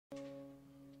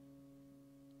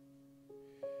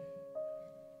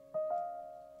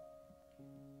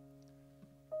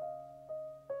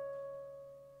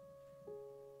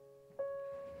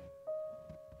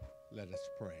Let us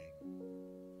pray.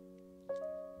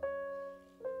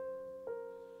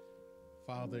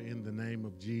 Father, in the name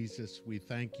of Jesus, we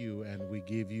thank you and we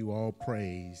give you all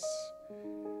praise.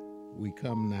 We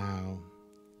come now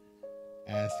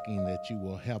asking that you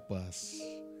will help us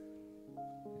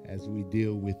as we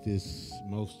deal with this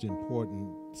most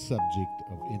important subject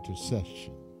of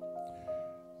intercession.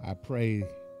 I pray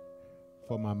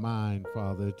for my mind,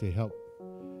 Father, to help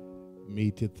me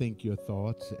to think your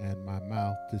thoughts and my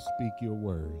mouth to speak your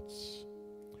words.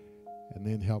 And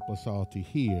then help us all to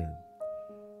hear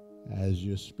as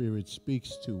your Spirit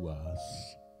speaks to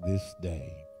us this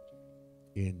day.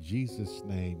 In Jesus'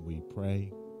 name we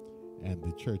pray, and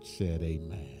the church said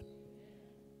amen.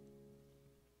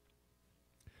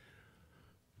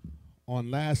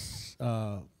 On last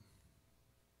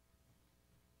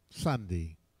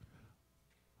Sunday,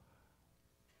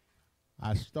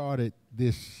 I started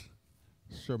this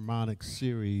sermonic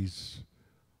series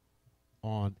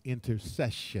on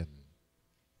intercession,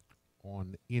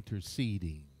 on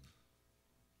interceding.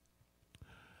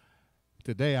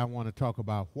 Today I want to talk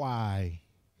about why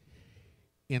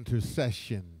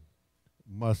intercession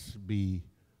must be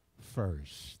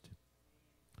first.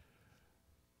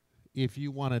 If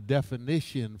you want a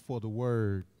definition for the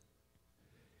word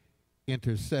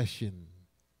intercession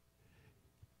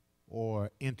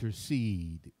or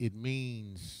intercede, it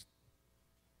means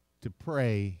to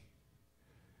pray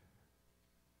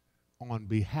on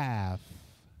behalf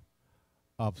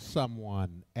of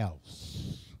someone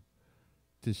else,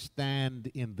 to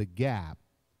stand in the gap.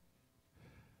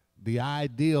 The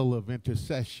ideal of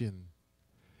intercession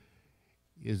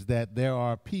is that there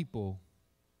are people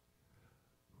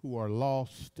who are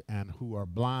lost and who are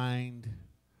blind,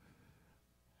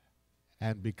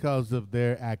 and because of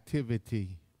their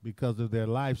activity, because of their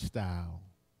lifestyle,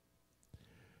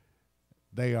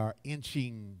 they are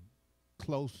inching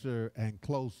closer and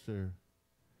closer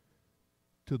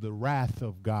to the wrath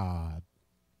of God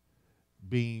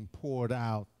being poured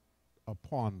out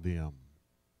upon them.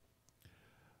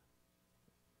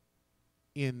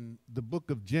 In the book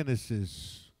of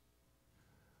Genesis,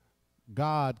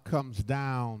 God comes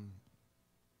down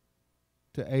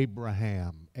to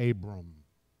Abram,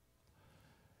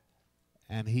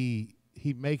 and he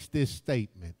makes this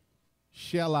statement,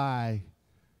 Shall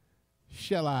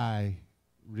I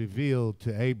reveal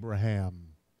to Abraham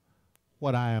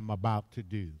what I am about to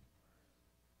do?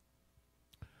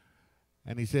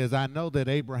 And he says, I know that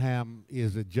Abraham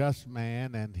is a just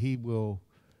man and he will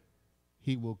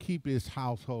keep his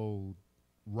household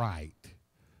right.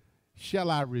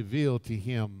 Shall I reveal to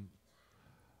him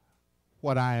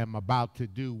what I am about to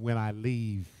do when I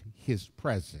leave his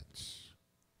presence?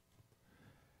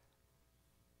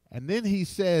 And then he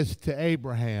says to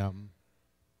Abraham,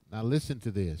 now listen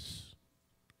to this.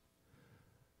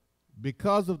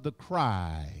 Because of the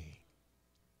cry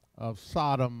of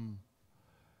Sodom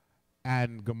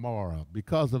and Gomorrah,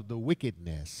 because of the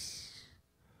wickedness,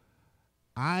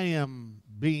 I am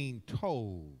being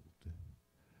told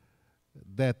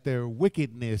that their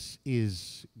wickedness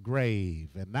is grave,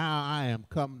 and now I am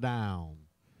come down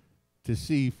to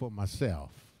see for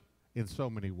myself, in so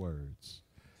many words.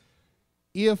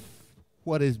 If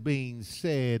what is being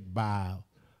said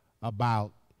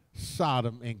about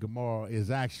Sodom and Gomorrah is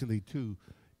actually true,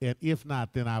 and if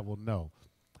not, then I will know.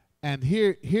 And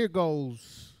here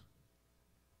goes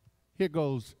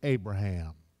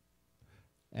Abraham.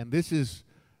 And this is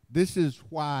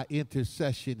why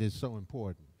intercession is so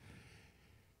important.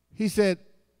 He said,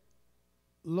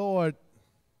 Lord,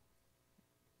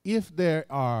 if there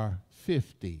are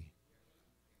 50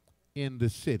 in the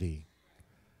city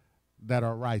that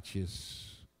are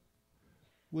righteous,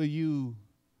 will you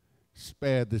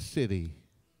spare the city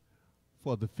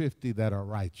for the 50 that are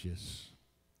righteous?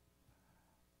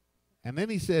 And then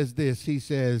he says this, he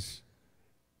says,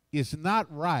 it's not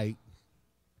right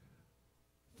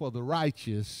for the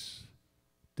righteous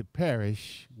to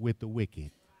perish with the wicked.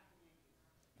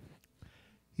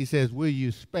 He says, will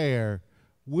you spare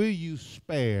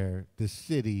the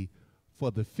city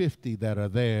for the 50 that are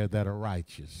there that are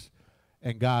righteous?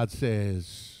 And God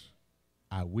says,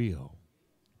 I will.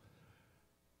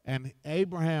 And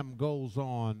Abraham goes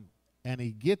on and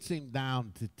he gets him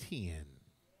down to 10.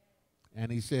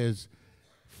 And he says,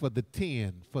 for the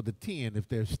 10, if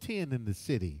there's 10 in the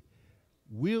city,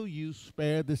 will you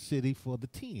spare the city for the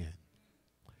 10?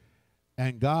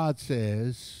 And God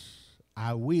says,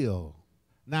 I will.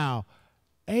 Now,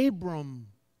 Abram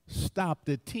stopped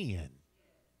at 10.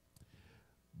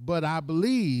 But I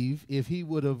believe if he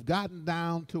would have gotten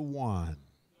down to 1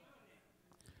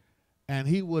 and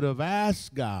he would have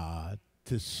asked God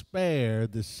to spare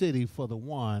the city for the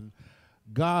 1,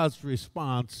 God's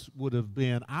response would have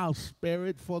been, I'll spare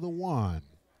it for the one.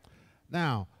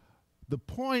 Now, the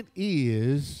point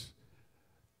is,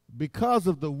 because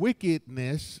of the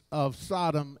wickedness of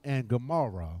Sodom and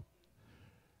Gomorrah,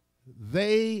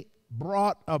 they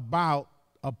brought about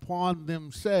upon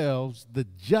themselves the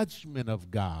judgment of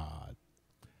God.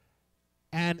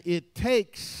 And it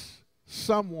takes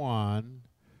someone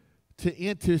to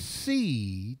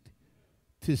intercede,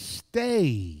 to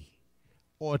stay,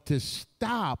 or to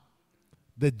stop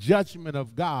the judgment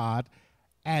of God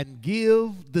and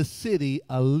give the city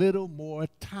a little more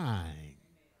time.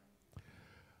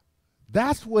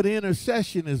 That's what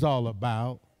intercession is all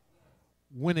about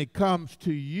when it comes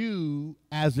to you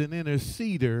as an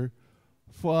interceder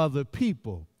for other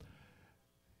people.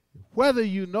 Whether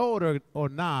you know it or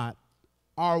not,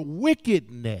 our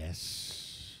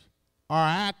wickedness, our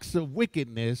acts of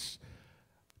wickedness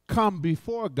come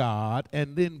before God,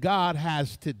 and then God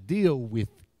has to deal with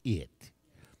it.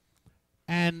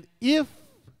 And if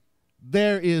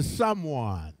there is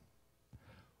someone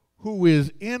who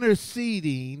is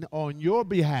interceding on your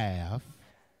behalf,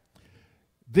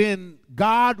 then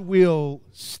God will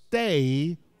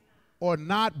stay or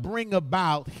not bring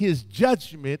about his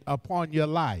judgment upon your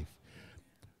life.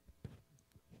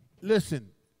 Listen,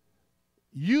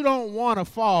 you don't want to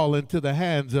fall into the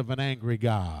hands of an angry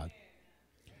God.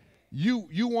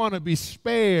 You want to be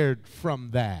spared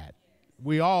from that.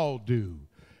 We all do.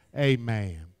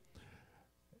 Amen.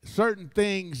 Certain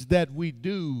things that we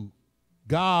do,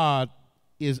 God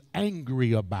is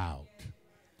angry about.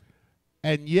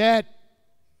 And yet,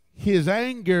 his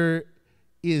anger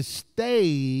is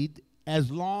stayed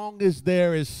as long as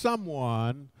there is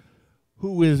someone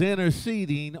who is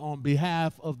interceding on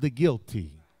behalf of the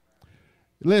guilty.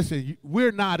 Listen,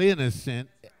 we're not innocent,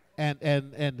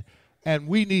 and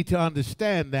we need to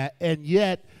understand that. And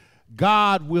yet,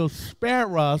 God will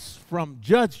spare us from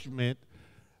judgment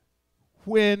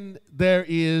when there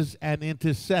is an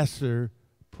intercessor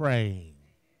praying.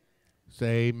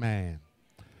 Say amen.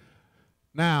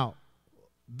 Now,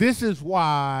 this is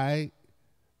why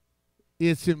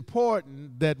it's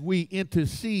important that we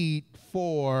intercede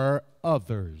for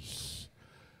others,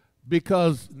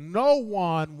 because no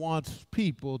one wants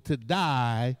people to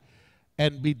die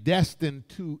and be destined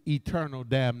to eternal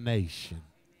damnation.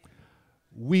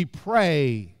 We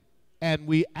pray and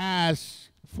we ask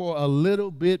for a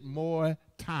little bit more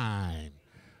time.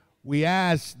 We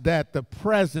ask that the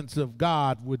presence of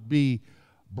God would be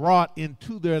brought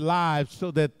into their lives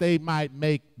so that they might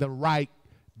make the right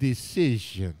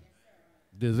decision.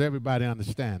 Does everybody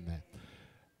understand that?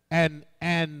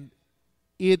 And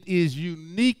it is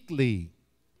uniquely,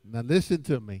 now listen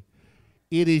to me,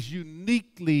 it is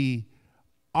uniquely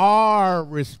our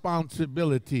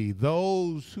responsibility,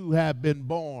 those who have been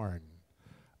born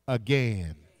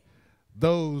again,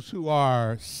 those who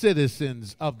are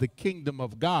citizens of the kingdom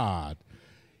of God.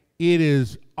 It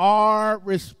is our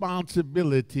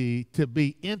responsibility to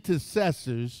be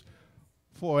intercessors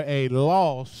for a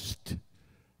lost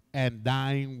and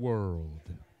dying world.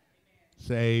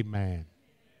 Say amen.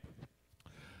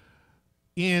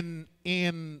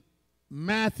 In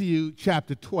Matthew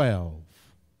chapter 12,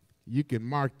 you can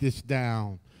mark this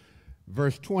down,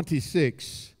 verse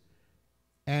 26,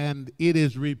 and it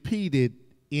is repeated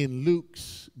in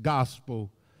Luke's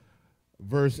gospel,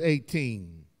 verse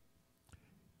 18.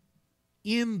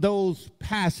 In those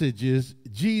passages,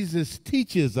 Jesus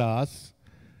teaches us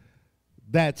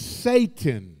that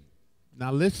Satan,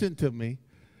 now listen to me,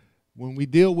 when we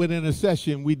deal with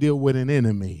intercession, we deal with an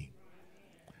enemy.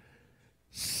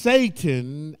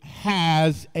 Satan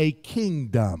has a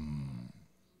kingdom.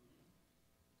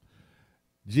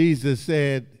 Jesus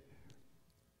said,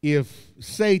 if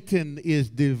Satan is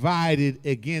divided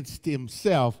against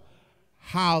himself,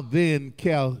 how then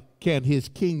can his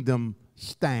kingdom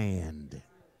stand?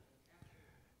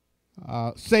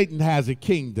 Satan has a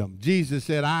kingdom. Jesus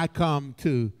said, I come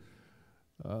to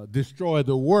destroy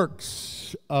the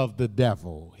works of the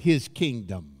devil, his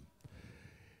kingdom.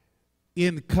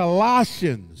 In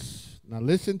Colossians, now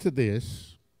listen to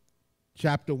this,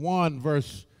 chapter 1,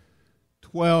 verse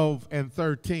 12 and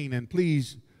 13, and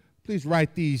please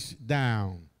write these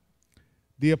down.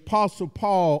 The Apostle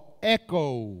Paul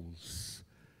echoes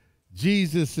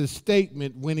Jesus'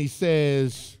 statement when he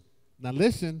says, now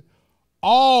listen,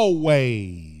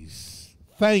 always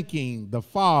thanking the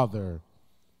Father,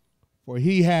 for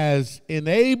he has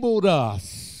enabled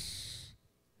us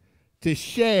to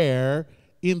share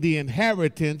in the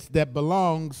inheritance that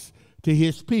belongs to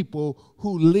his people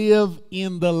who live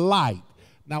in the light.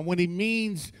 Now, when he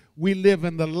means we live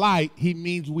in the light, he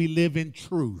means we live in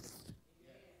truth.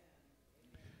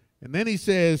 And then he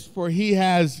says, for he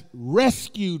has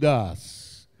rescued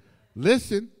us,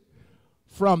 listen,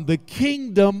 from the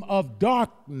kingdom of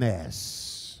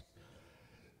darkness,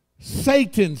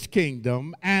 Satan's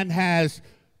kingdom, and has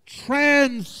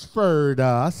transferred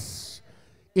us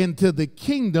into the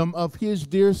kingdom of his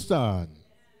dear Son.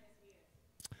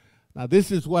 Now,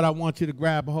 this is what I want you to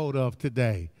grab hold of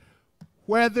today.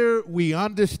 Whether we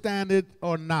understand it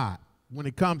or not, when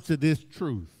it comes to this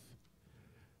truth,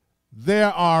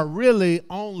 there are really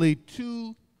only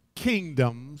two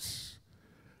kingdoms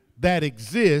that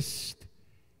exist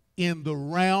in the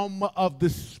realm of the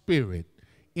spirit,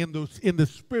 in the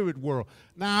spirit world.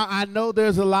 Now, I know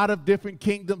there's a lot of different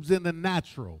kingdoms in the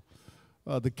natural.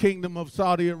 The kingdom of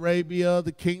Saudi Arabia,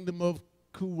 the kingdom of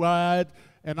Kuwait,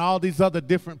 and all these other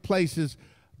different places.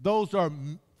 Those are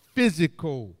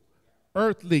physical,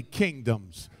 earthly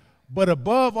kingdoms. But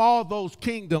above all those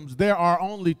kingdoms, there are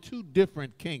only two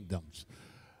different kingdoms.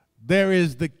 There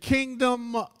is the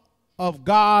kingdom of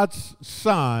God's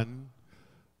Son,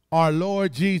 our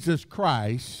Lord Jesus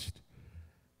Christ,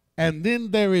 and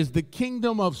then there is the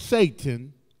kingdom of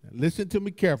Satan, listen to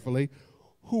me carefully,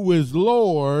 who is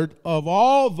Lord of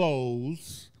all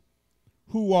those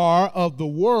who are of the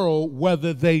world,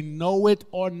 whether they know it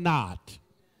or not.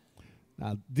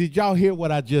 Now, did y'all hear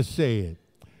what I just said?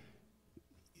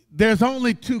 There's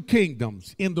only two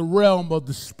kingdoms in the realm of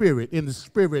the spirit, in the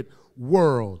spirit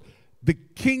world. The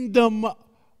kingdom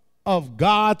of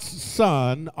God's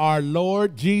Son, our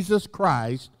Lord Jesus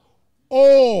Christ,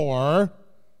 or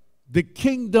the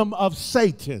kingdom of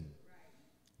Satan,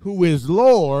 who is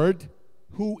Lord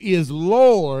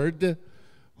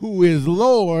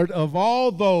of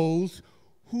all those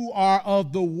who are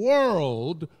of the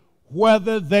world,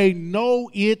 whether they know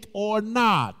it or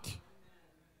not.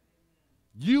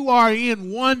 You are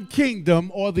in one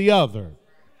kingdom or the other.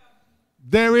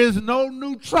 There is no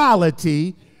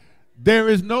neutrality. There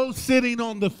is no sitting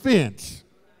on the fence.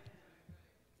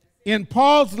 In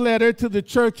Paul's letter to the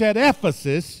church at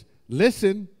Ephesus,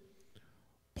 listen,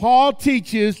 Paul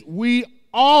teaches we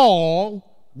all,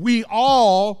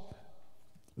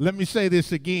 let me say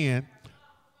this again,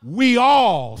 we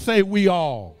all, say we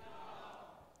all,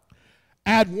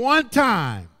 at one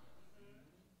time,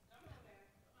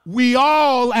 we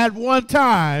all at one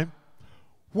time,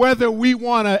 whether we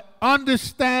want to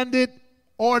understand it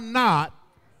or not,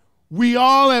 we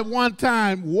all at one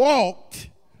time walked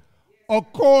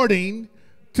according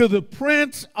to the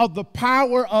prince of the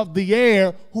power of the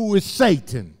air, who is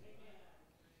Satan.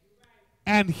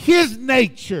 And his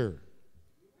nature,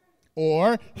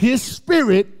 or his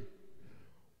spirit,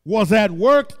 was at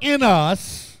work in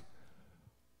us.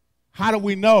 How do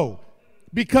we know?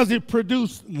 Because it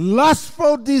produced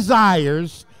lustful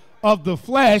desires of the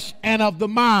flesh and of the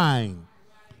mind.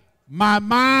 My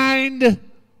mind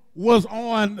was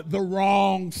on the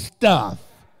wrong stuff.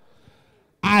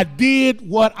 I did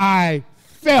what I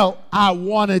felt I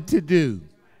wanted to do.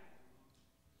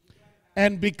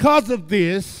 And because of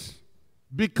this,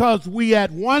 because we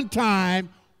at one time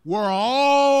were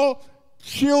all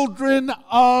children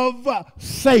of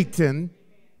Satan.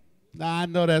 Now, I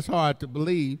know that's hard to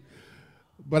believe,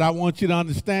 but I want you to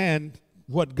understand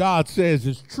what God says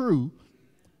is true.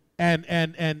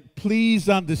 And please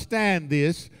understand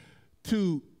this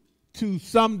to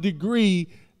some degree.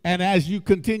 And as you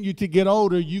continue to get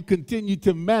older, you continue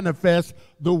to manifest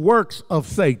the works of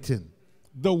Satan,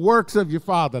 the works of your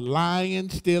father, lying,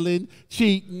 stealing,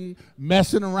 cheating,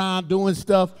 messing around, doing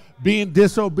stuff, being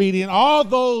disobedient. All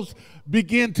those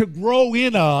begin to grow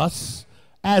in us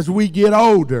as we get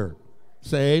older.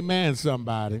 Say amen,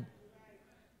 somebody.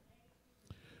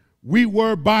 We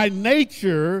were by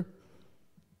nature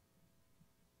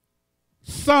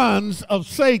sons of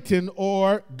Satan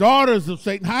or daughters of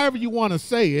Satan, however you want to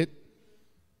say it,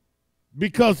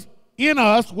 because in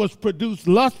us was produced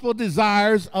lustful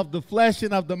desires of the flesh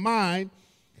and of the mind,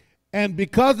 and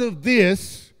because of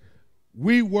this,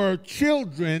 we were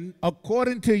children,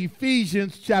 according to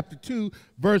Ephesians chapter 2,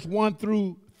 verse 1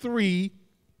 through 3,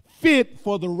 fit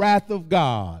for the wrath of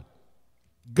God.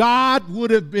 God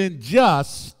would have been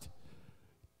just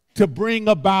to bring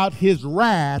about his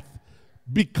wrath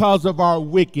because of our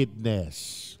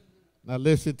wickedness. Now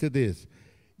listen to this.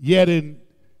 Yet in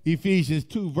Ephesians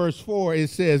 2 verse 4 it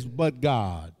says, but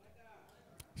God.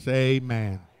 Say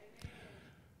amen.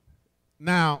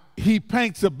 Now he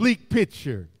paints a bleak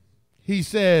picture. He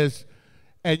says,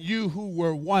 and you who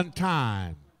were one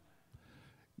time,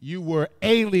 you were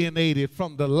alienated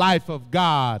from the life of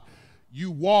God.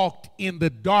 You walked in the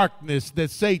darkness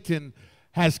that Satan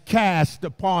has cast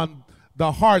upon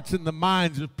the hearts and the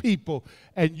minds of people,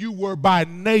 and you were by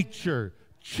nature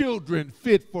children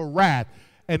fit for wrath.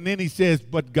 And then he says,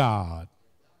 but God.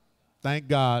 Thank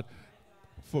God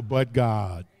for but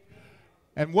God.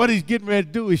 And what he's getting ready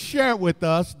to do is share with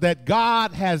us that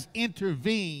God has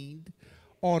intervened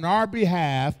on our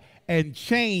behalf and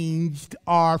changed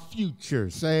our future.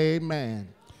 Say amen.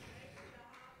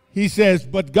 He says,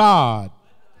 but God,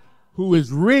 who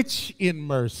is rich in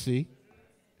mercy,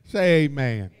 say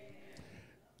amen.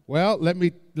 Well, let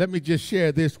me just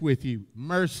share this with you.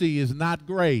 Mercy is not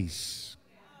grace.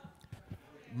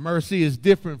 Mercy is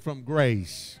different from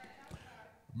grace.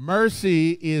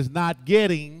 Mercy is not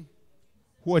getting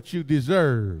what you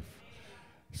deserve.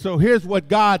 So here's what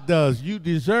God does. You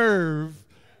deserve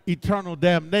eternal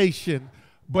damnation,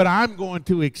 but I'm going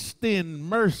to extend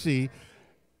mercy,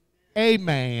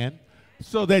 amen,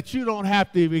 so that you don't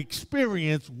have to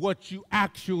experience what you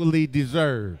actually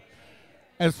deserve.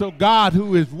 And so God,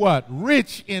 who is what?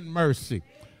 Rich in mercy.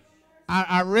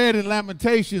 I read in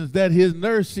Lamentations that his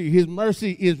mercy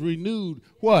is renewed,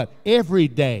 what? Every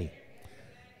day.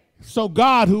 So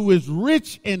God, who is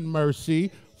rich in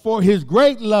mercy, for his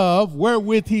great love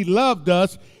wherewith he loved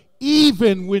us,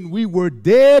 even when we were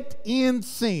dead in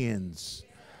sins.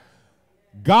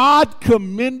 God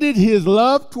commended his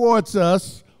love towards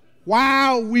us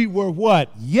while we were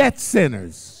what? Yet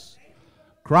sinners.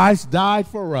 Christ died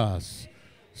for us.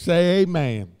 Say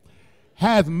amen.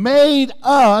 Has made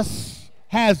us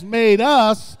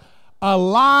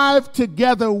alive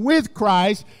together with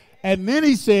Christ. And then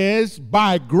he says,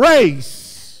 by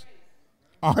grace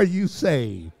are you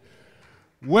saved.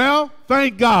 Well,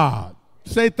 thank God.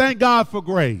 Say thank God for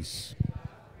grace.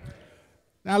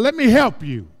 Now let me help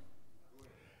you.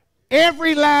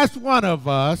 Every last one of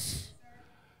us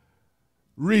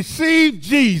received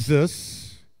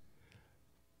Jesus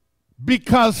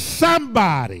because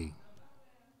somebody,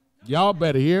 y'all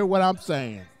better hear what I'm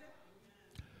saying,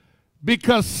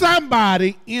 because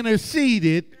somebody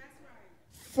interceded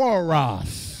for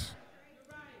us.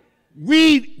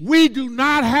 We do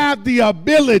not have the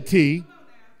ability,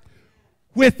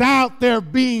 without there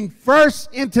being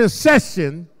first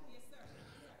intercession,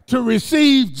 to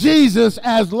receive Jesus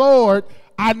as Lord.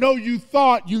 I know you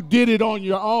thought you did it on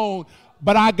your own,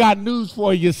 but I got news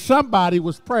for you. Somebody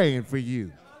was praying for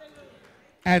you.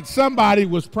 And somebody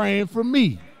was praying for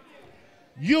me.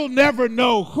 You'll never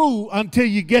know who until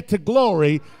you get to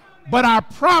glory, but I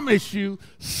promise you,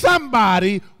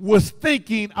 somebody was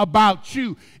thinking about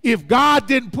you. If God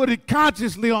didn't put it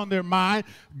consciously on their mind,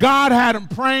 God had them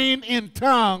praying in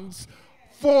tongues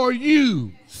for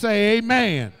you. Say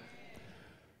amen.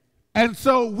 And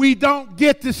so we don't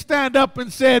get to stand up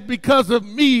and say, because of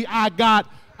me, I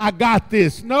got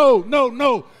this.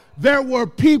 No. There were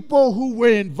people who were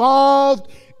involved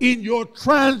in your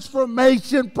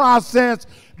transformation process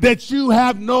that you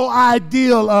have no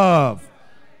idea of.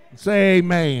 Say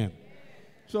amen.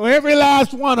 So every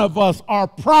last one of us are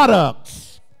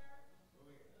products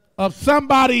of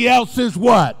somebody else's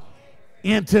what?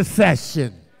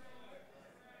 Intercession.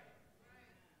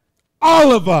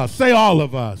 All of us, say all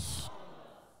of us,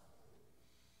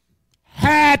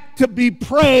 had to be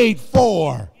prayed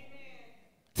for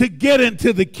to get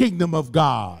into the kingdom of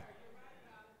God.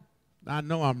 I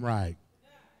know I'm right.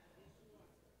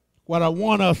 What I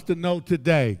want us to know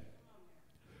today,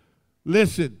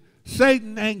 listen,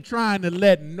 Satan ain't trying to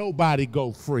let nobody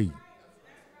go free.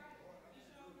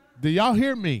 Do y'all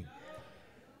hear me?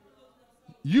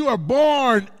 You are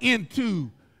born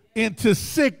into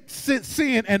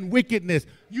sin and wickedness.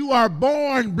 You are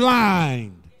born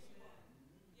blind.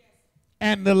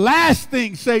 And the last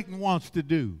thing Satan wants to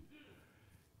do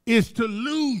is to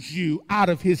lose you out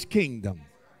of his kingdom.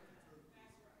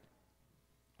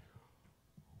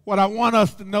 What I want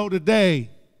us to know today,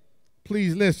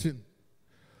 please listen,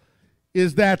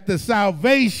 is that the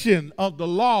salvation of the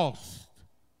lost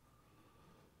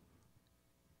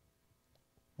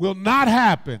will not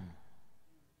happen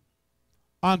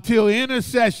until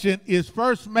intercession is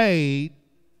first made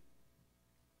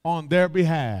on their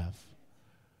behalf.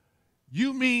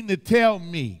 You mean to tell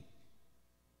me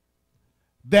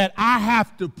that I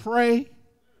have to pray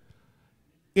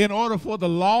in order for the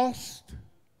lost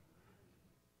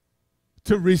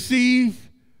to receive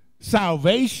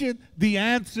salvation? The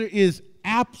answer is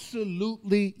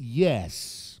absolutely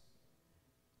yes.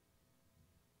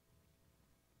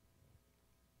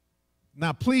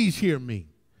 Now, please hear me.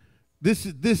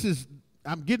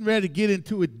 I'm getting ready to get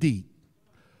into it deep.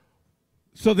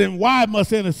 So then why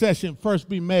must intercession first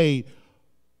be made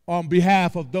on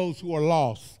behalf of those who are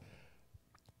lost?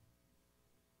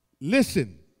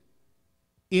 Listen,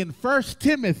 in 1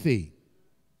 Timothy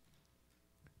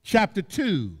chapter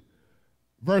 2,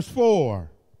 verse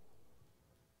 4,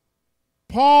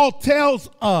 Paul tells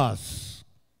us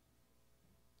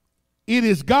it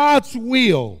is God's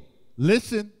will,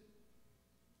 listen,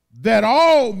 that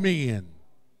all men,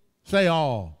 say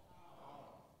all,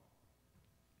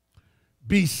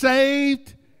 be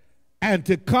saved and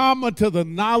to come unto the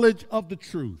knowledge of the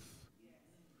truth.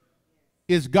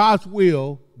 It's God's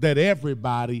will that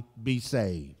everybody be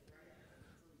saved.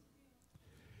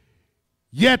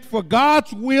 Yet for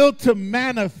God's will to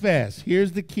manifest,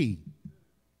 here's the key,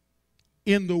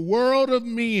 in the world of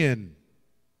men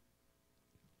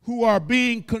who are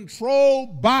being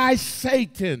controlled by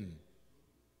Satan,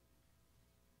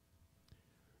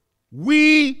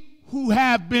 we who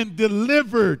have been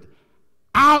delivered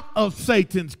out of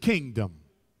Satan's kingdom.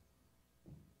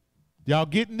 Y'all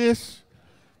getting this?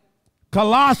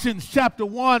 Colossians chapter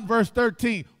 1 verse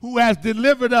 13, who has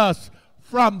delivered us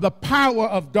from the power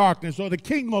of darkness or the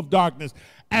kingdom of darkness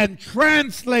and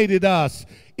translated us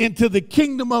into the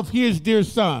kingdom of his dear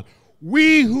Son.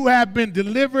 We who have been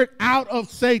delivered out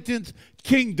of Satan's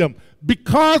kingdom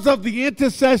because of the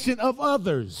intercession of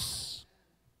others.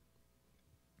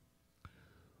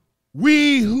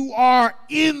 We who are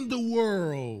in the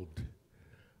world,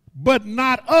 but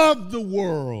not of the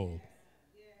world.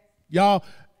 Y'all,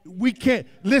 we can't,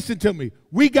 listen to me.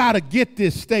 We got to get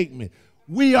this statement.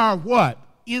 We are what?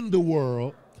 In the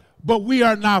world, but we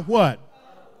are not what?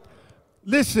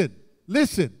 Listen.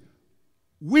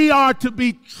 We are to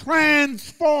be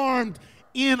transformed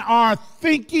in our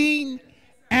thinking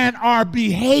and our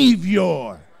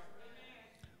behavior.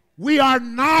 We are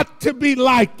not to be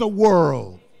like the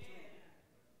world.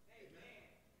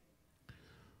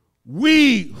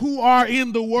 We who are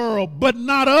in the world, but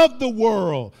not of the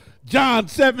world. John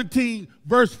 17,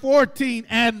 verse 14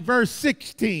 and verse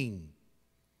 16.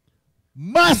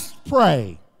 Must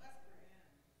pray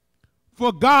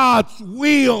for God's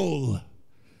will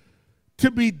to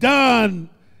be done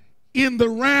in the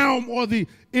realm or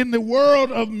in the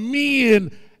world of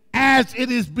men as it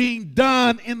is being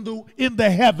done in the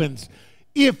heavens.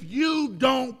 If you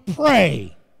don't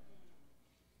pray,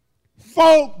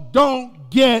 folk don't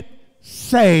get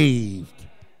saved.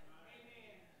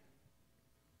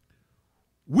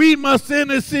 We must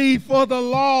intercede for the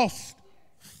lost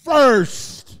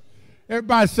first.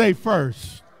 Everybody say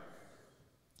first.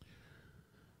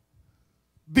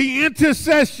 The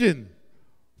intercession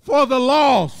for the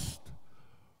lost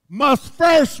must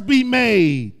first be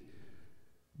made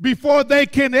before they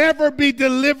can ever be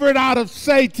delivered out of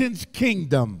Satan's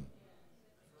kingdom.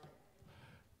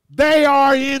 They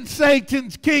are in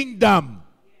Satan's kingdom.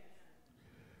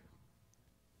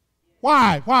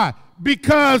 Why?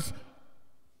 Because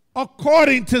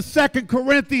according to 2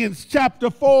 Corinthians chapter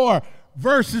 4,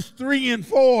 verses 3 and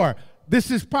 4,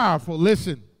 this is powerful.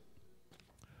 Listen.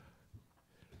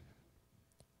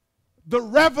 The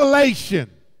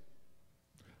revelation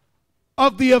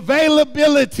of the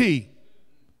availability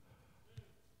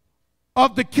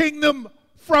of the kingdom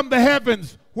from the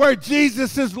heavens where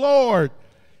Jesus is Lord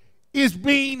is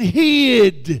being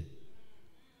hid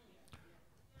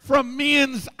from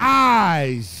men's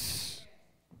eyes.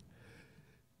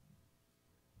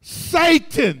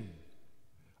 Satan,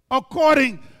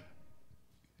 according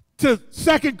to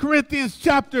 2 Corinthians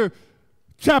chapter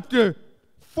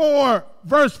 4,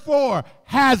 verse 4,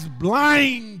 has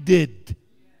blinded.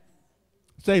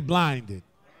 Say blinded.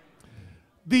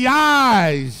 The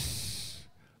eyes.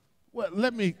 Well,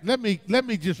 let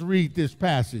me just read this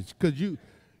passage because you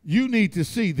need to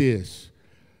see this.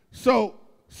 So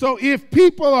if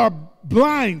people are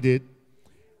blinded,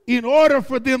 in order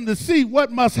for them to see,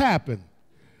 what must happen?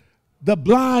 The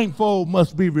blindfold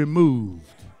must be removed.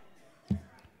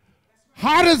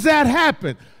 How does that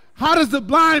happen? How does the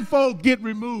blindfold get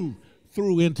removed?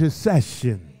 Through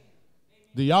intercession.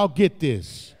 Do y'all get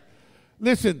this?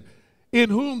 Listen, in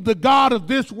whom the God of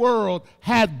this world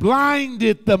had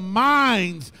blinded the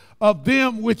minds of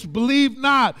them which believe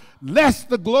not, lest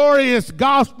the glorious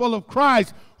gospel of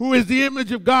Christ, who is the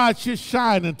image of God, should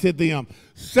shine unto them.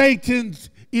 Satan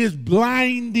is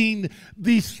blinding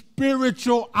the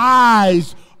spiritual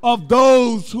eyes of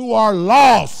those who are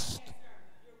lost.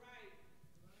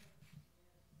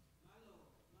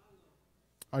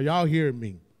 Are y'all hearing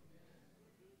me?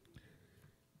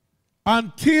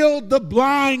 Until the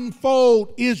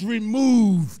blindfold is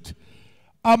removed,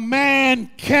 a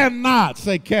man cannot,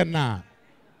 say cannot.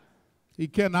 He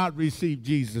cannot receive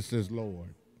Jesus as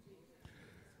Lord.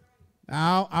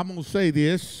 Now, I'm going to say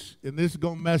this, and this is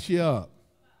going to mess you up.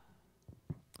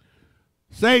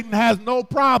 Satan has no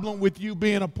problem with you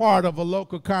being a part of a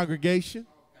local congregation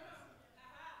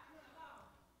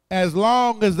as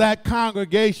long as that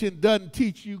congregation doesn't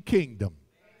teach you kingdom.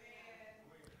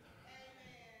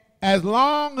 as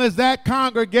long as that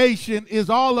congregation is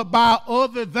all about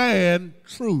other than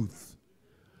truth.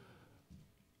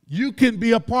 You can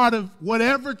be a part of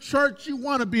whatever church you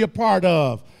want to be a part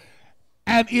of.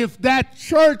 And if that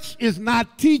church is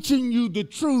not teaching you the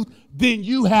truth, then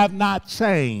you have not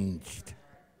changed.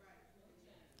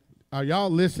 Are y'all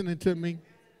listening to me?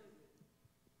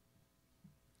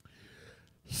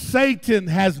 Satan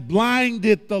has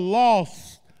blinded the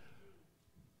lost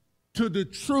to the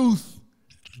truth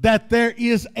that there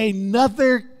is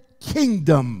another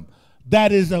kingdom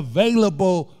that is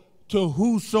available to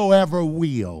whosoever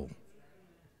will.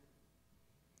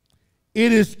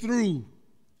 It is through,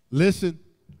 listen,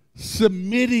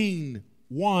 submitting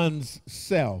one's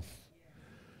self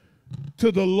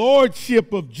to the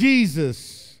lordship of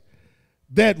Jesus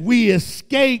that we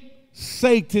escape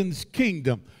Satan's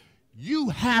kingdom. You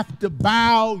have to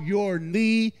bow your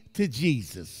knee to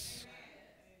Jesus.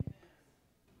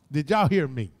 Did y'all hear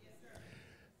me?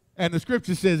 And the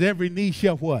scripture says every knee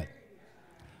shall what?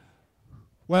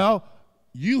 Well,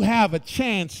 you have a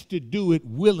chance to do it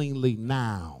willingly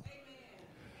now.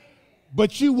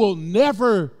 But you will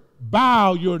never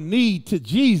bow your knee to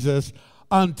Jesus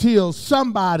until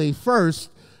somebody first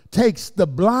takes the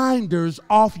blinders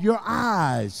off your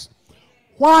eyes.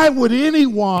 Why would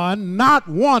anyone not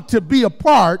want to be a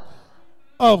part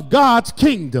of God's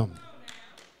kingdom?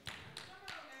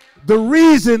 The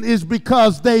reason is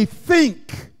because they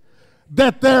think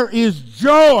that there is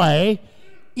joy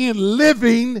in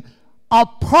living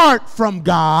apart from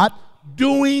God,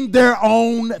 doing their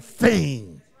own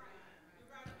thing.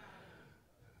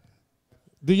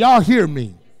 Do y'all hear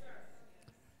me?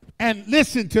 And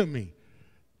listen to me.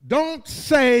 Don't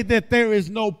say that there is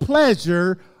no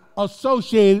pleasure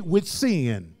associated with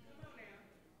sin.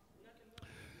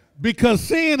 Because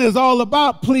sin is all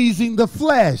about pleasing the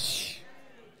flesh.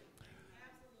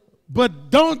 But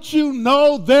don't you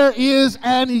know there is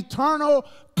an eternal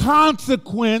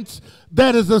consequence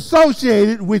that is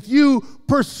associated with you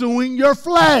pursuing your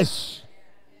flesh?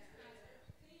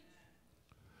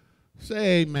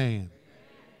 Say amen.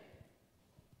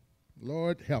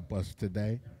 Lord, help us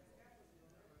today.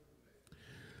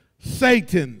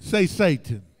 Satan, say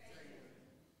Satan.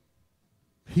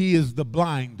 He is the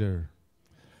blinder.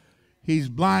 He's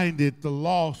blinded the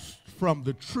lost from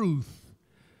the truth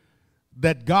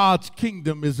that God's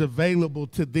kingdom is available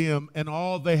to them, and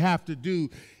all they have to do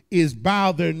is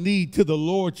bow their knee to the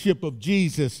lordship of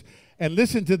Jesus. And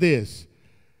listen to this,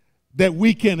 that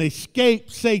we can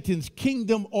escape Satan's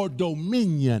kingdom or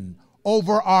dominion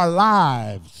over our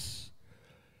lives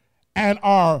and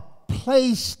are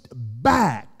placed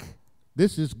back,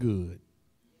 this is good,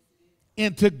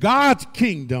 into God's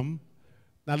kingdom.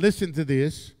 Now listen to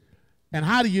this. And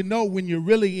how do you know when you're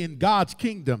really in God's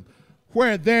kingdom?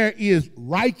 Where there is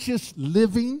righteous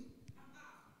living.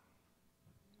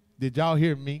 Did y'all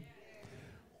hear me?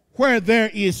 Where there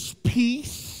is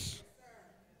peace.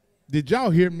 Did y'all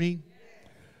hear me?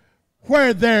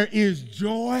 Where there is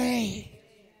joy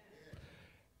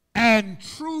and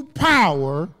true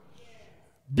power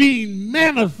being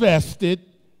manifested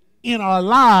in our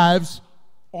lives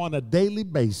on a daily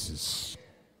basis.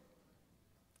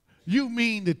 You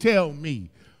mean to tell me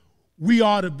we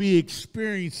ought to be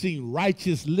experiencing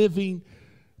righteous living,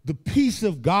 the peace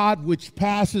of God which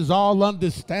passes all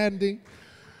understanding,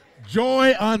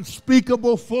 joy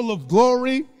unspeakable, full of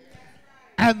glory,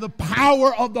 and the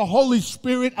power of the Holy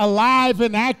Spirit alive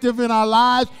and active in our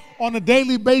lives on a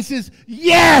daily basis?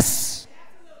 Yes!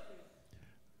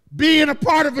 Being a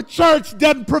part of a church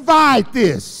doesn't provide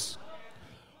this.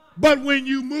 But when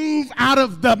you move out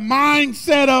of the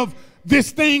mindset of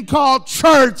this thing called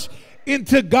church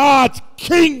into God's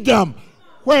kingdom,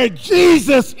 where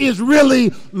Jesus is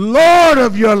really Lord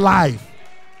of your life,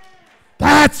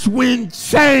 that's when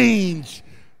change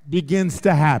begins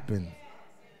to happen.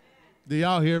 Do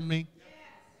y'all hear me?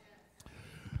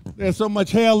 There's so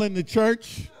much hell in the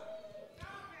church.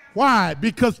 Why?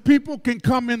 Because people can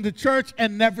come into church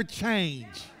and never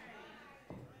change.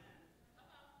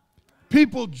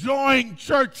 People join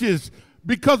churches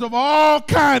because of all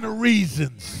kind of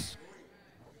reasons.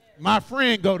 My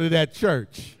friend go to that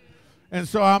church, and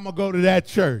so I'm going to go to that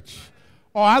church.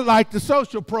 Or I like the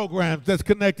social programs that's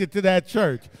connected to that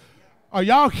church. Are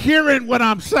y'all hearing what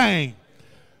I'm saying?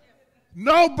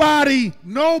 Nobody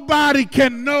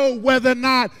can know whether or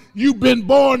not you've been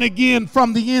born again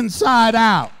from the inside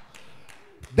out.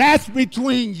 That's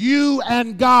between you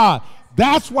and God.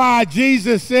 That's why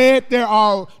Jesus said there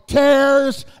are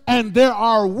tares and there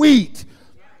are wheat.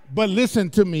 But listen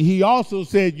to me, he also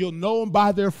said you'll know them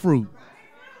by their fruit.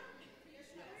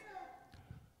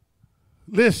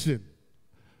 Listen,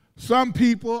 Some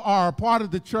people are a part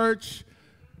of the church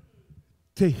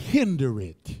to hinder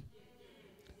it.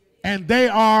 And they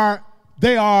are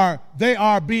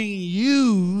being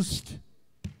used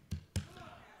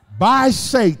by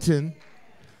Satan.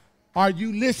 Are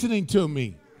you listening to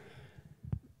me?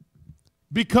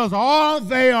 Because all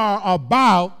they are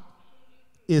about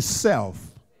is self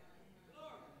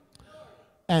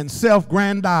and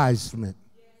self-grandizement.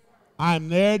 I'm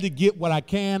there to get what I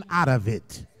can out of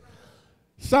it.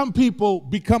 Some people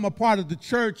become a part of the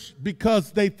church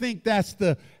because they think that's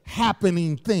the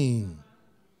happening thing.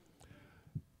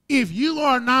 If you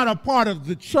are not a part of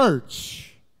the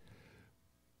church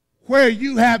where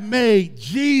you have made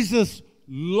Jesus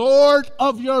Lord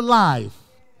of your life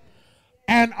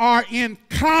and are in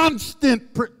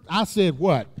constant, I said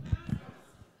what?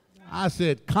 I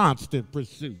said constant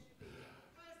pursuit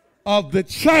of the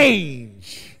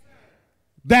change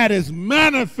that is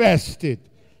manifested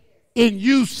in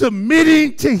you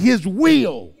submitting to his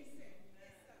will.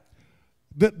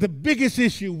 The biggest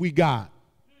issue we got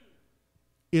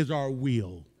is our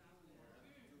will.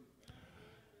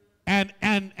 And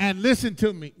listen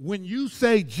to me. When you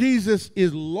say Jesus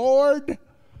is Lord,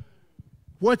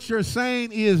 what you're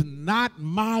saying is not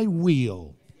my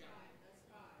will,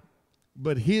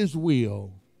 but his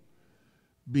will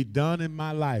be done in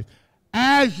my life.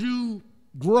 As you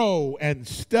grow and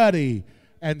study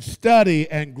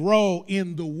and grow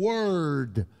in the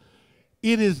Word,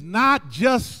 it is not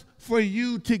just for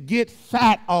you to get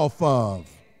fat off of.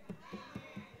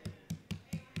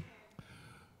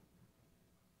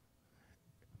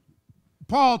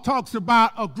 Paul talks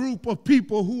about a group of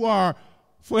people who are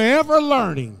forever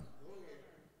learning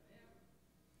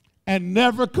and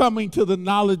never coming to the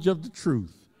knowledge of the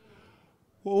truth.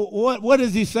 What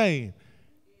is he saying?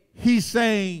 He's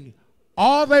saying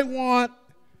all they want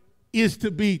is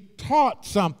to be taught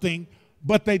something,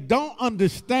 but they don't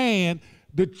understand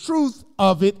the truth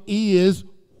of it is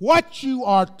what you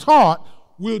are taught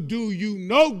will do you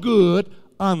no good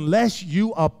unless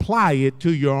you apply it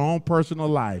to your own personal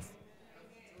life.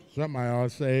 Somebody ought to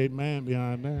say amen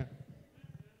behind that.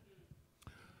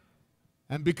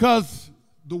 And because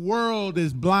the world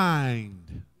is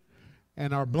blind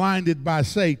and are blinded by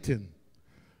Satan,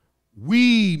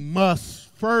 we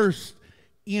must first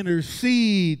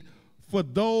intercede for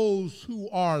those who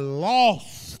are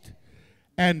lost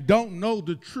and don't know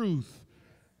the truth,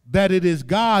 that it is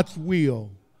God's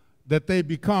will that they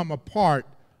become a part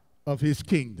of his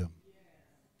kingdom.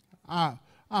 I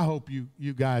hope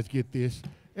you guys get this.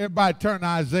 Everybody turn to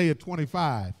Isaiah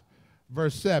 25,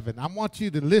 verse 7. I want you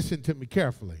to listen to me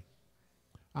carefully.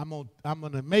 I'm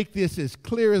going to make this as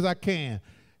clear as I can,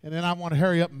 and then I want to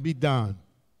hurry up and be done.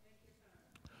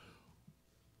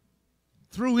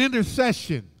 Through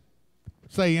intercession,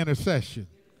 say intercession,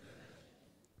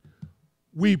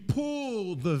 we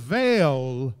pull the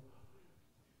veil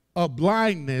of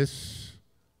blindness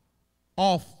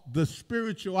off the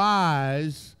spiritual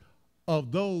eyes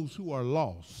of those who are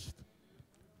lost.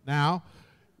 Now,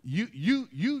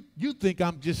 you think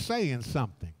I'm just saying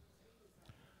something.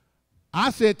 I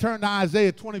said turn to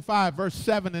Isaiah 25, verse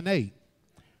 7 and 8.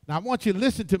 Now, I want you to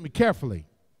listen to me carefully.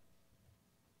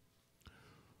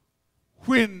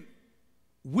 When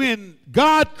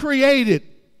God created,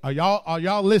 are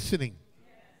y'all listening?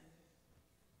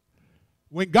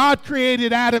 When God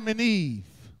created Adam and Eve,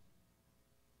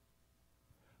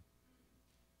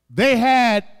 they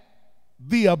had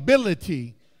the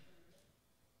ability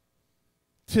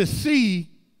to see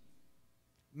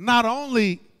not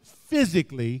only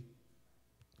physically,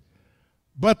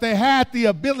 but they had the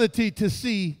ability to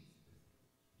see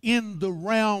in the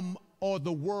realm or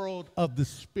the world of the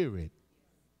spirit.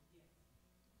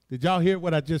 Did y'all hear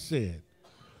what I just said?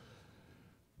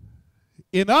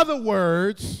 In other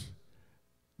words,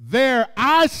 their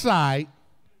eyesight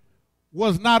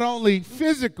was not only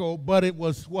physical, but it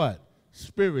was what?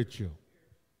 Spiritual.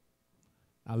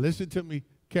 Now listen to me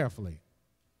carefully.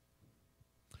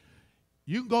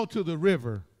 You can go to the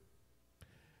river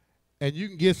and you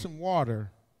can get some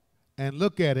water and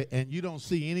look at it and you don't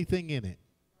see anything in it.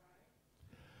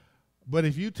 But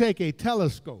if you take a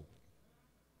telescope,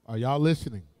 are y'all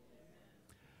listening?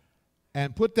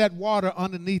 And put that water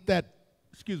underneath that,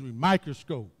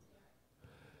 microscope.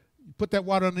 You put that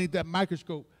water underneath that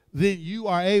microscope, then you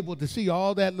are able to see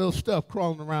all that little stuff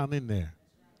crawling around in there.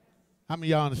 How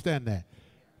many of y'all understand that?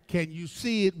 Can you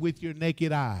see it with your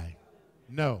naked eye?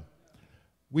 No.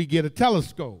 We get a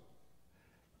telescope,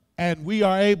 and we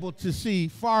are able to see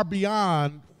far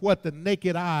beyond what the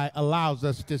naked eye allows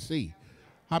us to see.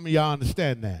 How many of y'all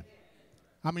understand that?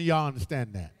 How many of y'all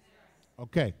understand that?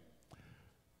 Okay.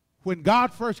 when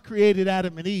God first created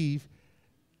Adam and Eve,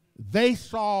 they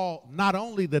saw not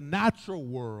only the natural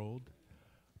world,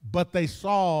 but they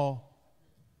saw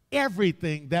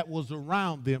everything that was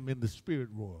around them in the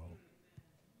spirit world.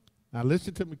 Now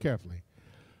listen to me carefully.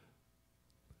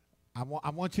 I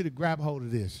want you to grab hold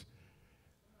of this.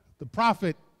 The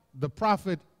prophet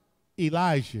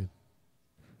Elijah,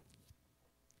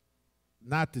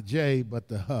 not the J, but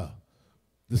the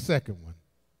the second one.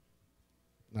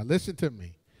 Now listen to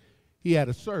me. He had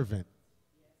a servant.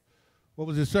 What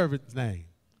was his servant's name?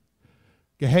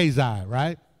 Gehazi,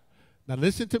 right? Now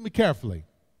listen to me carefully.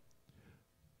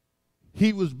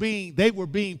 They were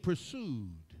being pursued.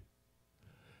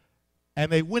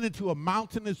 And they went into a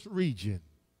mountainous region.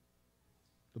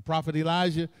 The prophet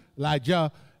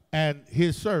Elijah and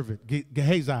his servant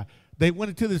Gehazi, they went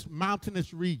into this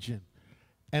mountainous region,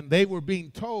 and they were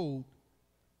being told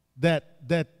that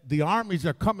the armies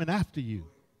are coming after you.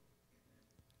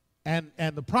 And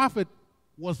the prophet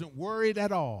wasn't worried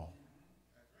at all.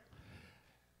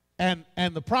 And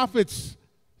the prophet's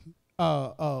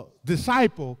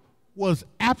disciple was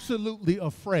absolutely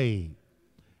afraid.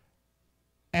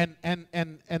 And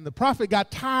the prophet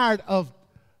got tired of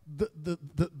the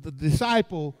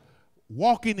disciple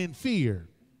walking in fear.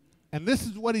 And this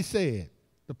is what he said.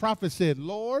 The prophet said,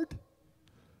 Lord,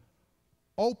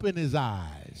 open his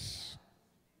eyes.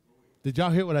 Did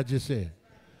y'all hear what I just said?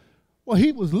 Well,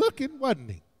 he was looking,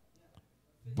 wasn't he?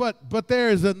 But there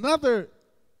is another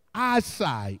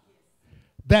eyesight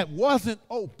that wasn't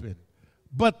open,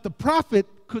 but the prophet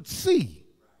could see.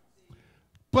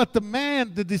 But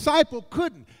the disciple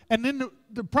couldn't. And then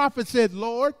the prophet said,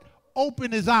 Lord,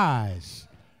 open his eyes.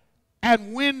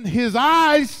 And when his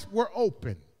eyes were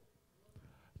open,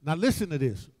 now listen to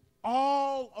this,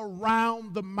 all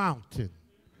around the mountain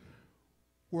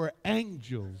were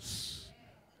angels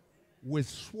with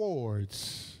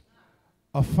swords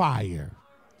of fire.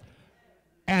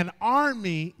 An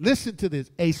army, listen to this,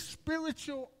 a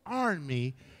spiritual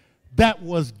army that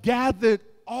was gathered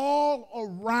all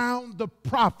around the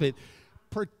prophet,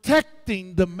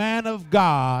 protecting the man of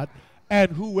God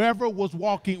and whoever was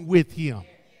walking with him.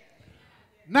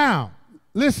 Now,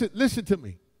 listen to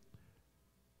me.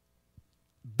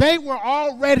 They were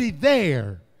already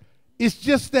there. It's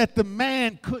just that the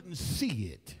man couldn't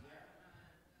see it.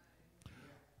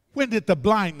 When did the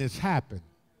blindness happen?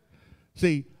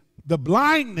 See, the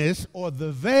blindness or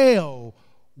the veil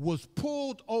was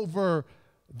pulled over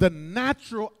the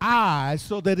natural eye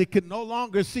so that it could no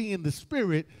longer see in the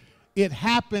spirit. It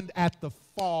happened at the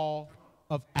fall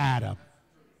of Adam.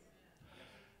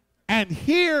 And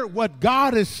here what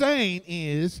God is saying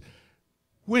is,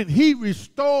 when he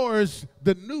restores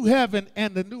the new heaven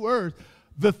and the new earth,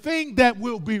 the thing that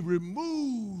will be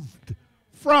removed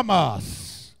from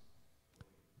us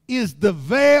is the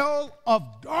veil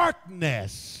of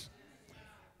darkness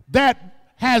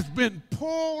that has been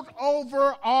pulled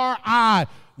over our eye.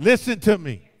 Listen to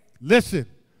me. Listen.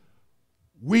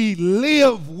 We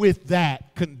live with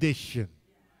that condition.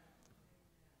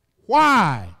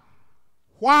 Why?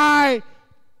 Why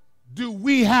do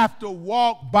we have to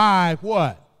walk by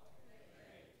what?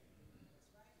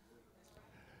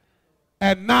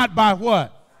 And not by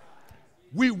what?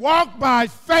 We walk by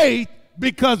faith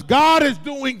because God is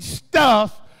doing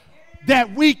stuff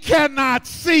that we cannot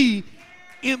see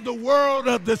in the world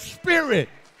of the spirit.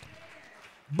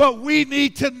 But we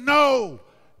need to know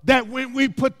that when we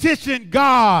petition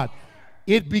God,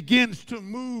 it begins to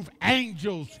move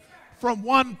angels from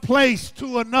one place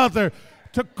to another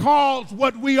to cause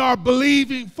what we are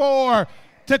believing for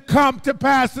to come to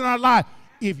pass in our life.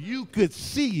 If you could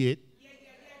see it,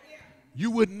 you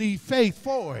wouldn't need faith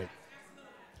for it.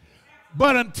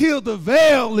 But until the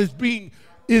veil is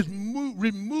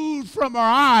removed from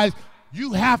our eyes,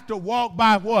 you have to walk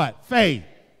by what? Faith.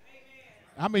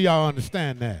 How many of y'all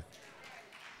understand that?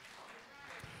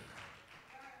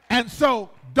 And so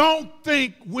don't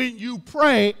think when you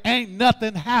pray ain't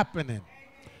nothing happening.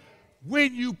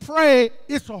 When you pray,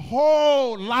 it's a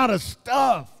whole lot of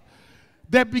stuff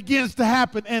that begins to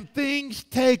happen, and things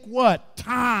take what?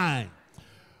 Time.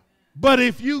 But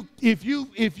if you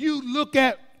look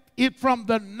at it from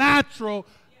the natural,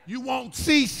 you won't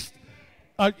see.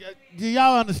 Do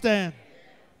y'all understand?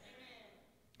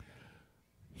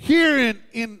 Here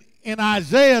in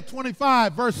Isaiah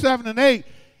 25, verse 7 and 8,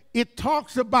 it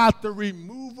talks about the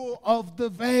removal of the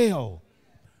veil.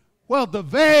 Well, the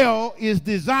veil is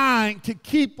designed to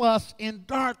keep us in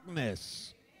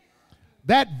darkness.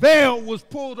 That veil was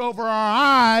pulled over our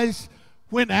eyes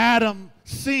when Adam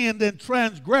sinned and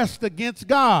transgressed against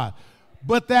God.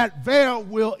 But that veil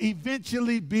will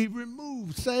eventually be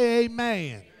removed. Say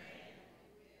amen.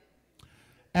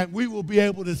 And we will be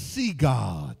able to see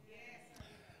God.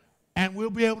 And we'll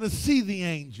be able to see the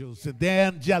angels and the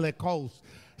angelic hosts.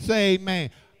 Say amen.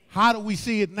 How do we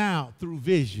see it now? Through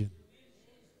vision,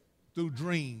 through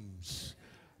dreams.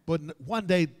 But one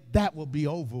day that will be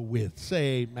over with.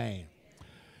 Say amen.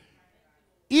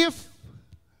 If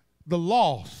the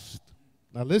lost,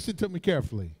 now listen to me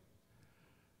carefully,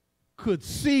 could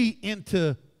see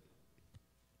into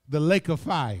the lake of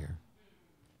fire,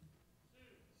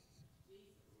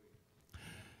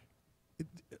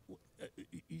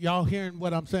 y'all hearing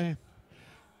what I'm saying?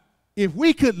 If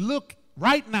we could look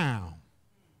right now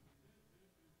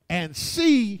and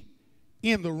see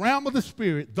in the realm of the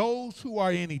spirit those who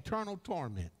are in eternal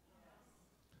torment,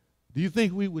 do you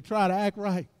think we would try to act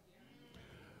right?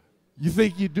 You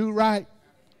think you do right?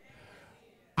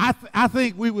 I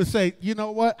think we would say, you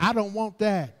know what? I don't want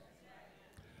that.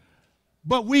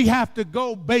 But we have to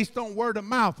go based on word of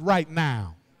mouth right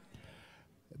now.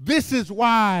 This is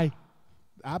why,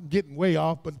 I'm getting way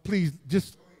off, but please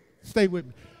just stay with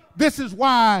me. This is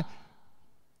why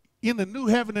in the new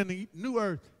heaven and the new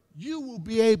earth, you will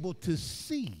be able to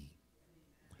see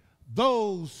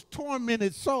those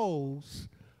tormented souls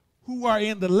who are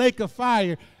in the lake of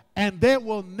fire, and there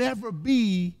will never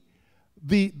be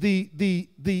the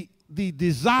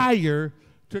desire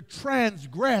to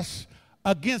transgress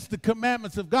against the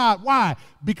commandments of God. Why?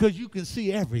 Because you can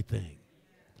see everything.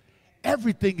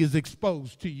 Everything is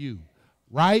exposed to you,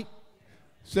 right?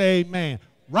 Say amen.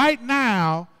 Right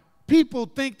now, people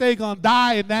think they're going to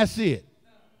die and that's it.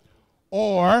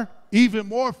 Or, even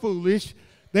more foolish,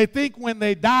 they think when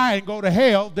they die and go to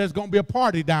hell, there's going to be a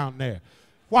party down there.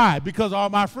 Why? Because all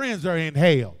my friends are in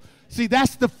hell. See,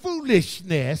 that's the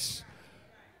foolishness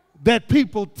that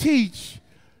people teach.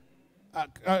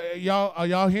 Are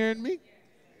y'all hearing me?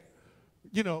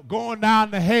 You know, going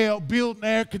down to hell, building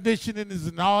air conditioning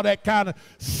and all that kind of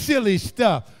silly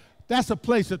stuff. That's a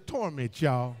place of torment,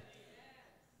 y'all.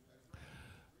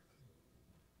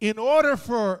 In order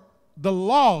for the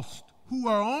lost who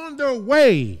are on their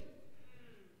way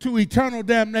to eternal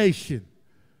damnation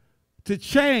to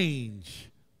change,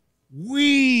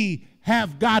 we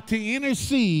have got to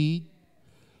intercede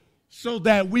so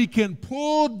that we can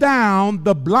pull down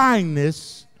the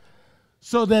blindness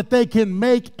so that they can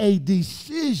make a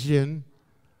decision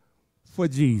for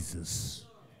Jesus.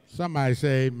 Somebody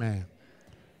say amen.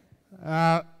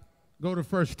 Go to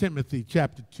 1 Timothy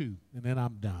chapter 2, and then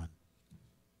I'm done.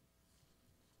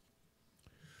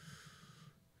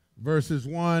 Verses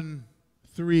 1,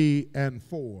 3, and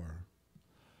 4.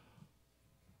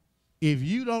 If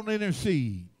you don't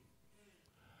intercede,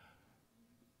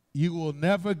 you will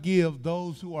never give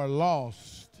those who are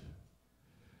lost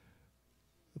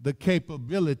the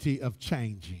capability of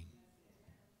changing,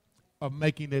 of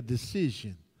making a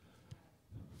decision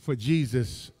for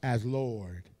Jesus as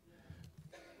Lord.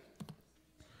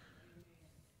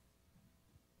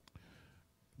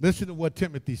 Listen to what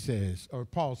Timothy says, or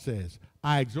Paul says.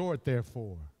 I exhort,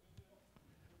 therefore,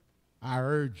 I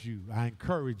urge you, I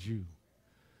encourage you,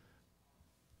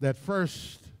 that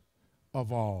first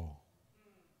of all,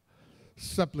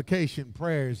 supplication,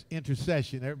 prayers,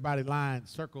 intercession, everybody line,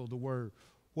 circle the word,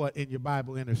 what in your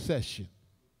Bible, intercession,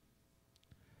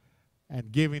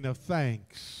 and giving of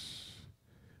thanks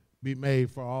be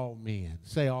made for all men.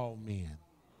 Say all men.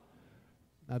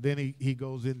 Now then he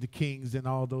goes into kings and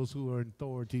all those who are in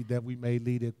authority, that we may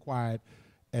lead a quiet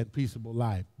and peaceable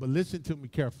life. But listen to me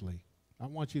carefully. I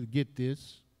want you to get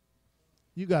this.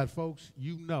 You got folks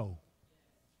you know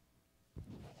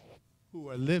who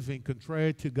are living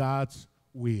contrary to God's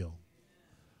will.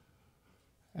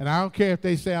 And I don't care if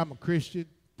they say I'm a Christian.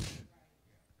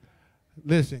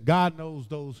 Listen, God knows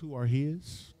those who are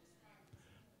his,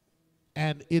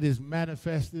 and it is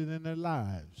manifested in their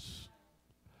lives.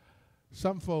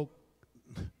 Some folk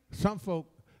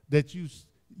that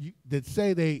that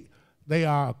say they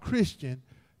are a Christian,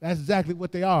 that's exactly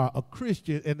what they are, a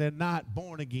Christian, and they're not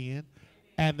born again,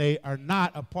 and they are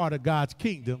not a part of God's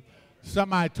kingdom.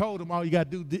 Somebody told them all you got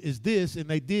to do is this, and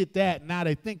they did that, and now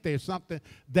they think they're something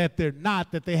that they're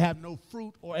not, that they have no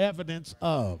fruit or evidence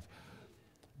of.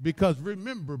 Because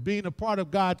remember, being a part of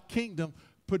God's kingdom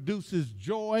produces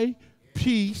joy,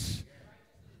 peace,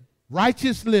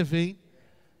 righteous living,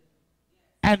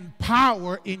 and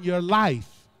power in your life.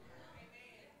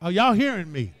 Are y'all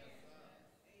hearing me?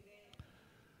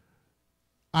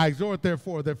 I exhort,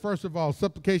 therefore, that first of all,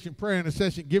 supplication, prayer, and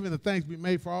intercession, giving the thanks be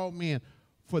made for all men.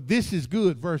 For this is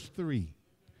good, verse 3,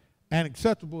 and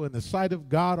acceptable in the sight of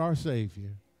God our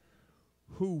Savior,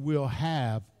 who will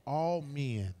have all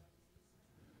men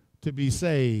to be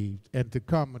saved and to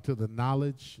come into the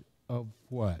knowledge of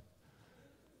what?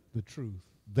 The truth.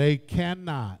 they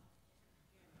cannot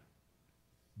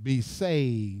be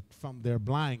saved from their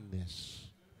blindness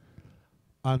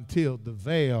until the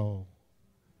veil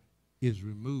is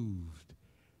removed.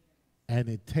 And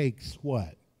it takes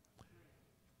what?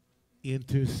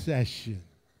 Intercession.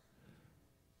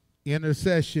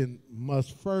 Intercession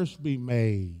must first be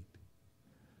made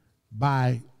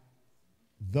by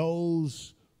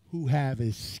those who have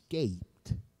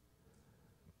escaped.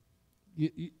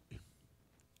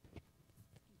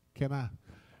 Can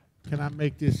I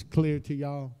make this clear to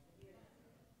y'all?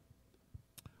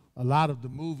 A lot of the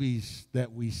movies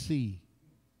that we see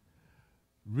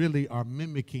really are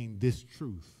mimicking this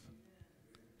truth.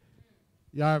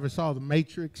 Y'all ever saw The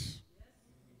Matrix?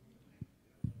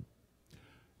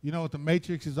 You know what The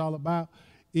Matrix is all about?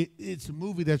 It's a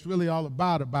movie that's really all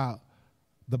about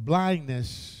the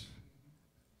blindness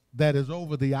that is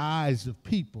over the eyes of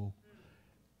people,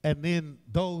 and then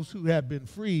those who have been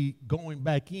free going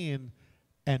back in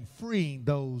and freeing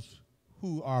those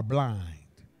who are blind.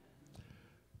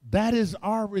 That is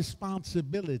our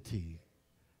responsibility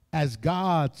as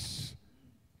God's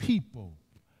people,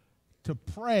 to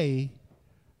pray,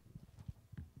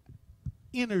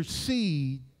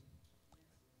 intercede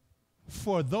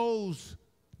for those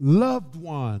loved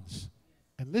ones.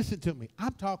 And listen to me,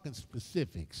 I'm talking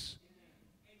specifics.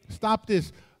 Stop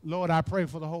this, Lord, I pray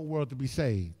for the whole world to be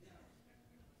saved.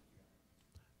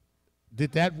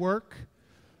 Did that work?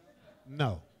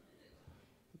 No.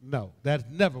 No, that's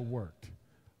never worked.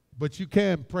 But you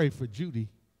can pray for Judy.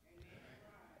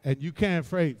 And you can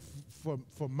pray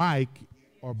for Mike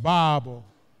or Bob or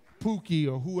Pookie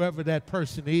or whoever that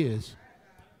person is.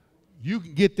 You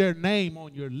can get their name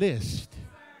on your list.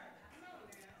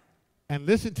 And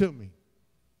listen to me.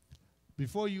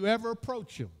 Before you ever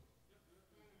approach them,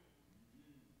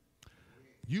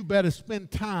 you better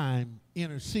spend time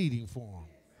interceding for them.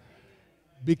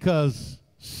 Because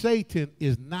Satan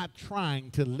is not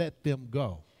trying to let them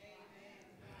go.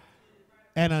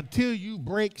 And until you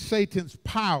break Satan's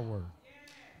power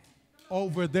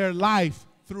over their life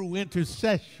through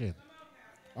intercession,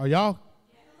 are y'all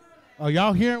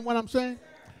hearing what I'm saying?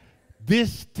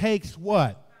 This takes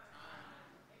what?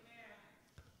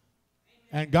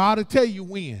 And God will tell you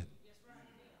when.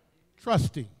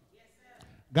 Trust Him.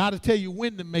 God will tell you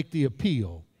when to make the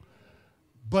appeal.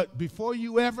 But before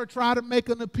you ever try to make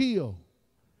an appeal,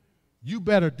 you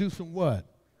better do some what?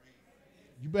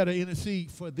 You better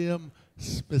intercede for them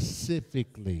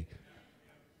specifically.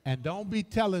 And don't be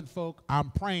telling folk,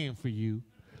 I'm praying for you,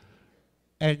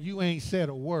 and you ain't said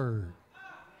a word.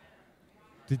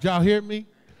 Did y'all hear me?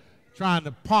 Trying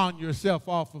to pawn yourself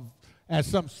off of as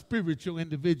some spiritual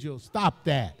individual. Stop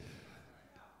that.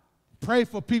 Pray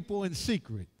for people in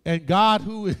secret. And God,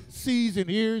 who sees and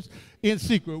hears in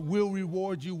secret, will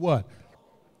reward you what?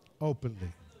 Openly.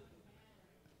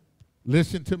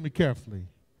 Listen to me carefully.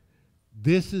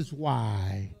 This is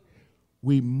why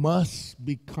we must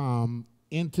become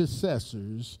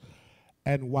intercessors,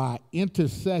 and why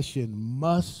intercession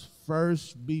must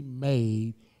first be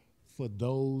made for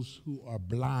those who are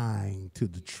blind to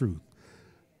the truth.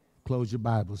 Close your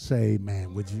Bible. Say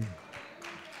amen, would you?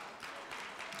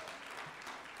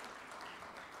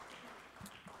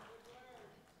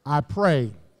 I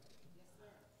pray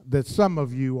that some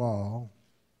of you all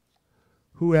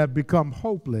who have become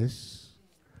hopeless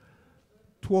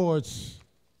towards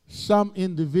some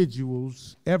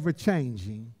individuals ever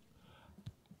changing,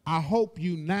 I hope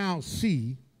you now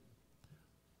see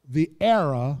the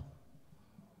error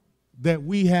that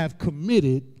we have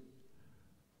committed,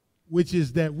 which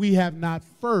is that we have not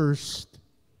first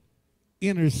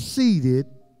interceded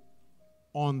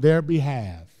on their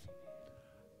behalf.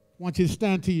 I want you to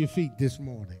stand to your feet this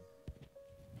morning.